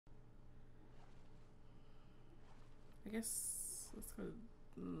I guess let's go.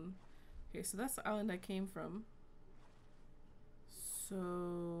 Okay, so that's the island I came from.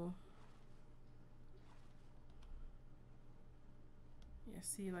 So yeah,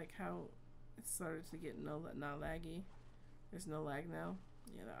 see like how it started to get not laggy. There's no lag now.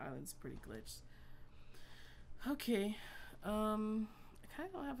 Yeah, the island's pretty glitched. Okay, I kind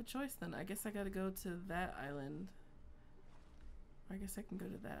of don't have a choice then. I guess I gotta go to that island. I guess I can go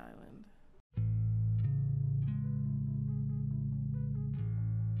to that island.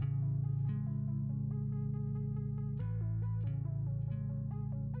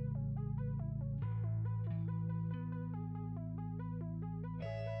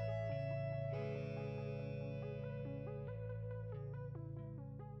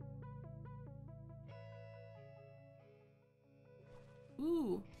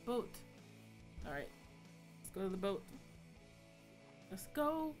 Ooh, boat. Alright, let's go to the boat. Let's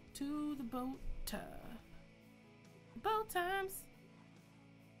go to the boat. Boat times.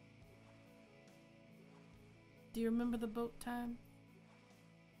 Do you remember the boat time?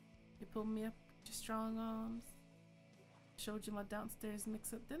 You pulled me up with your strong arms. Showed you my downstairs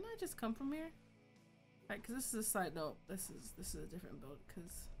mix up. Didn't I just come from here? Right, because this is a side note. This is a different boat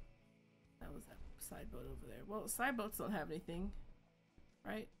because that was that side boat over there. Well, side boats don't have anything,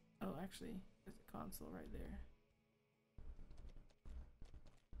 right? Oh, actually, there's a console right there.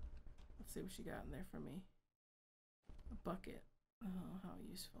 Let's see what she got in there for me. A bucket. Oh, how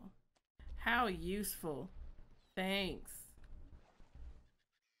useful. How useful. Thanks.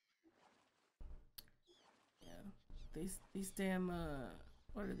 Yeah. These damn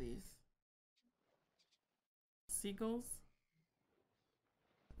what are these? Seagulls?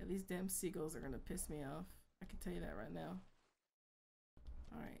 Yeah, these damn seagulls are gonna piss me off. I can tell you that right now.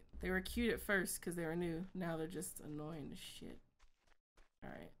 Alright. They were cute at first because they were new. Now they're just annoying as shit.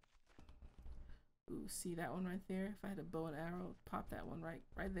 Alright. Ooh, see that one right there? If I had a bow and arrow, pop that one right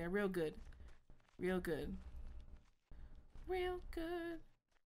there. Real good. Real good. Real good.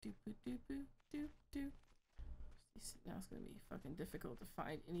 Doop doop doop doop doop. Now it's gonna be fucking difficult to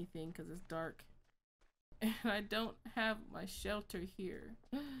find anything because it's dark. And I don't have my shelter here.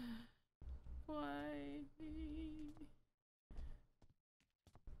 Why?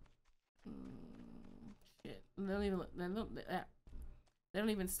 Shit. They don't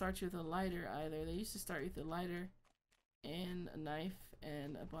even start you with a lighter either. They used to start you with a lighter and a knife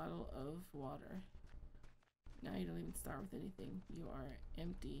and a bottle of water. Now you don't even start with anything. You are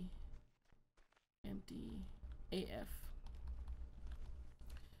empty. Empty AF.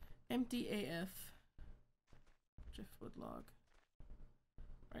 Empty AF. Driftwood log.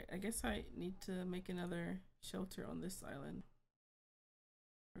 Right, I guess I need to make another shelter on this island.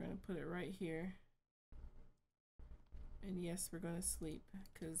 We're gonna put it right here. And yes, we're gonna sleep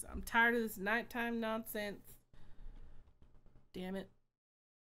because I'm tired of this nighttime nonsense. Damn it.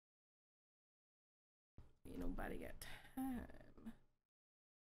 Ain't nobody got time.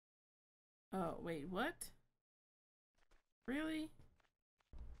 Oh, wait, what? Really?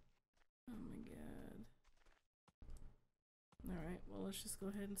 Oh my god. Alright, well, let's just go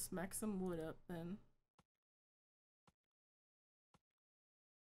ahead and smack some wood up then.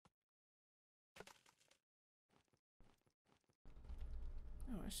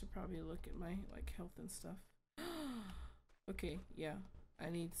 Oh, I should probably look at my, like, health and stuff. Okay, yeah. I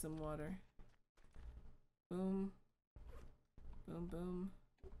need some water. Boom. Boom, boom.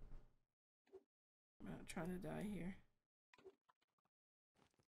 I'm not trying to die here.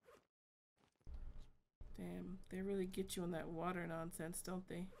 Damn, they really get you on that water nonsense, don't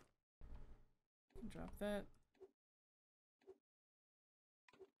they? Drop that.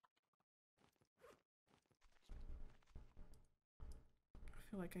 I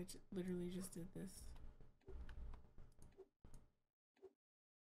feel like I literally just did this.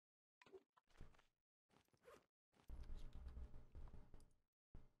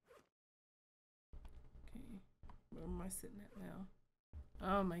 Okay, where am I sitting at now?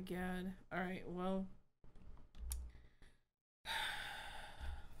 Oh my god. Alright, well.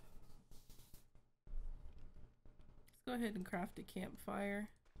 Let's go ahead and craft a campfire.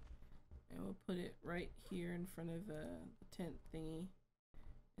 And we'll put it right here in front of the tent thingy.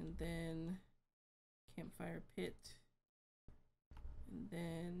 And then campfire pit. And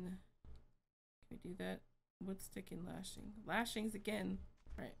then can we do that? Wood stick and lashing. Lashings again.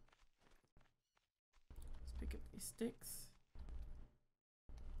 Alright. Let's pick up these sticks.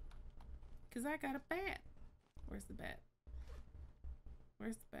 Cause I got a bat. Where's the bat?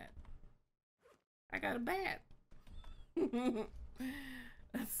 Where's the bat? I got a bat.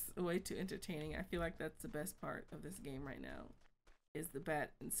 That's way too entertaining. I feel like that's the best part of this game right now. Is the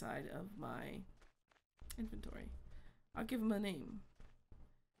bat inside of my inventory. I'll give him a name.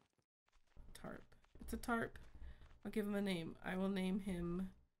 Tarp. It's a tarp. I'll give him a name. I will name him.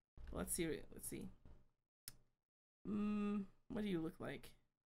 Let's see. Let's see. What do you look like?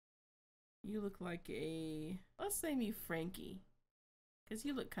 You look like a. Let's name you Frankie, because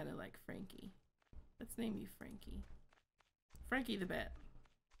you look kind of like Frankie. Let's name you Frankie. Frankie the Bat.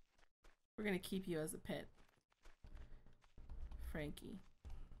 We're gonna keep you as a pet. Frankie.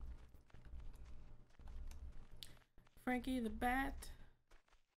 Frankie the Bat.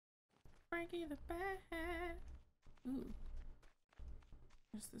 Frankie the Bat. Ooh.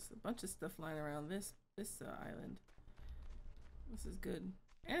 There's just a bunch of stuff lying around this island. This is good.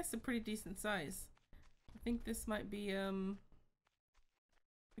 And it's a pretty decent size. I think this might be a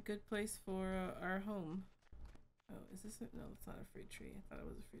good place for our home. Oh, is this no, it's not a fruit tree. I thought it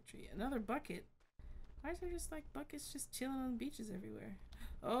was a fruit tree. Another bucket. Why is there just like buckets just chilling on beaches everywhere?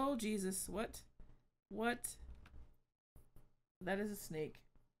 Oh Jesus, what? What? That is a snake.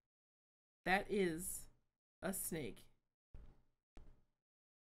 That is a snake.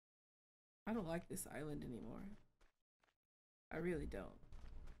 I don't like this island anymore. I really don't.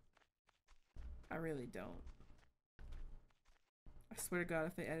 I really don't. I swear to God,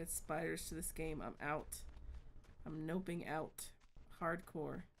 if they added spiders to this game, I'm out. I'm noping out.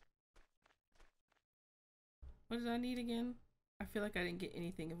 Hardcore. What did I need again? I feel like I didn't get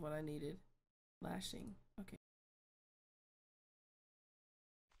anything of what I needed. Lashing. Okay.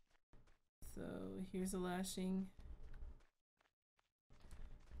 So here's a lashing.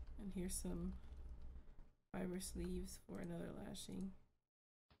 And here's some fiber sleeves for another lashing.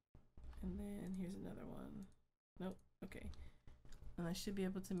 And then here's another one. Nope. Okay. And I should be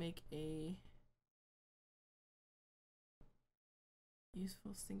able to make a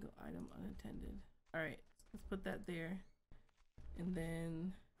useful single item unattended. Alright, let's put that there. And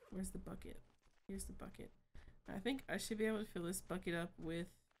then where's the bucket? Here's the bucket. I think I should be able to fill this bucket up with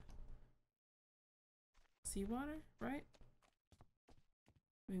seawater, right?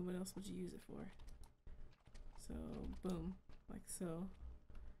 I mean, what else would you use it for? So, boom, like so.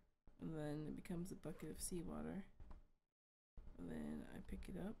 And then it becomes a bucket of seawater. And then I pick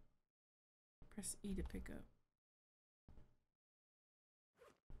it up. Press E to pick up.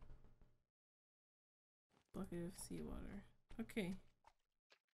 Bucket of seawater. Okay.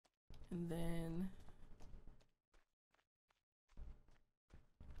 And then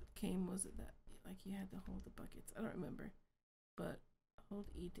what game was it that like you had to hold the buckets? I don't remember. But hold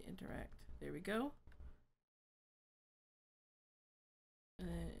E to interact. There we go.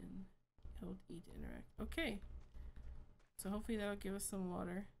 And hold E to interact. Okay. So hopefully that'll give us some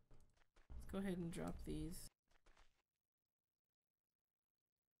water. Let's go ahead and drop these.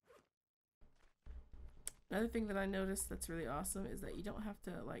 Another thing that I noticed that's really awesome is that you don't have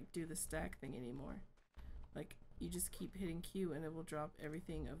to like do the stack thing anymore. Like you just keep hitting Q and it will drop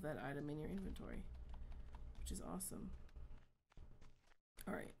everything of that item in your inventory, which is awesome.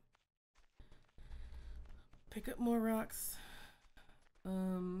 All right. Pick up more rocks.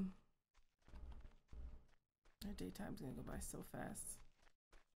 Our daytime's gonna go by so fast.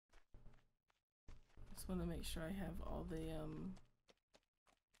 Just want to make sure I have all the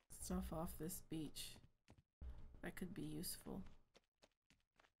stuff off this beach that could be useful.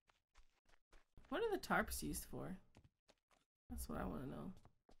 What are the tarps used for? That's what I want to know.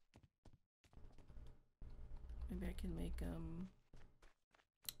 Maybe I can make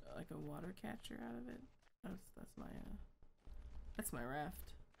like a water catcher out of it. That's my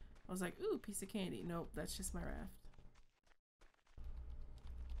raft. I was like, ooh, piece of candy. Nope, that's just my raft.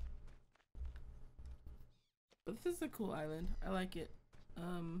 But this is a cool island. I like it. I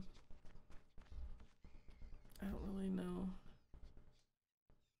don't really know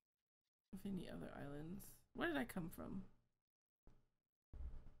of any other islands. Where did I come from?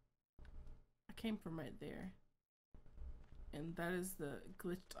 I came from right there. And that is the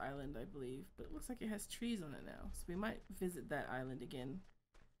glitched island, I believe. But it looks like it has trees on it now. So we might visit that island again.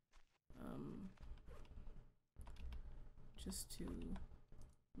 Just to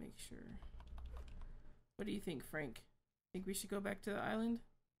make sure. What do you think, Frank? Think we should go back to the island?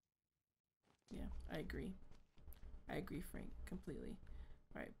 Yeah, I agree. I agree, Frank, completely.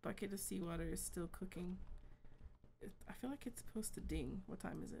 Alright, bucket of seawater is still cooking. I feel like it's supposed to ding. What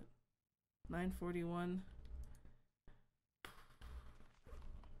time is it? 9:41.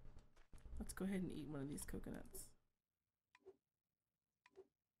 Let's go ahead and eat one of these coconuts.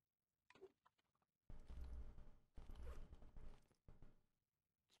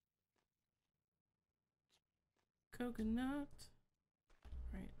 Coconut.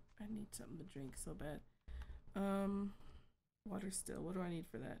 Right, I need something to drink so bad. Water still. What do I need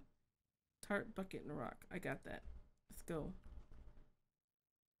for that? Tart, bucket, and rock. I got that. Let's go.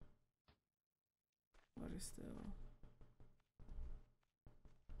 Water still.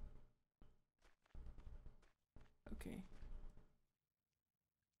 Okay.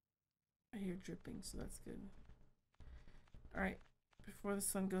 I hear dripping, so that's good. Alright. Before the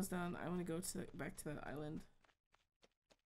sun goes down, I want to go back to that island.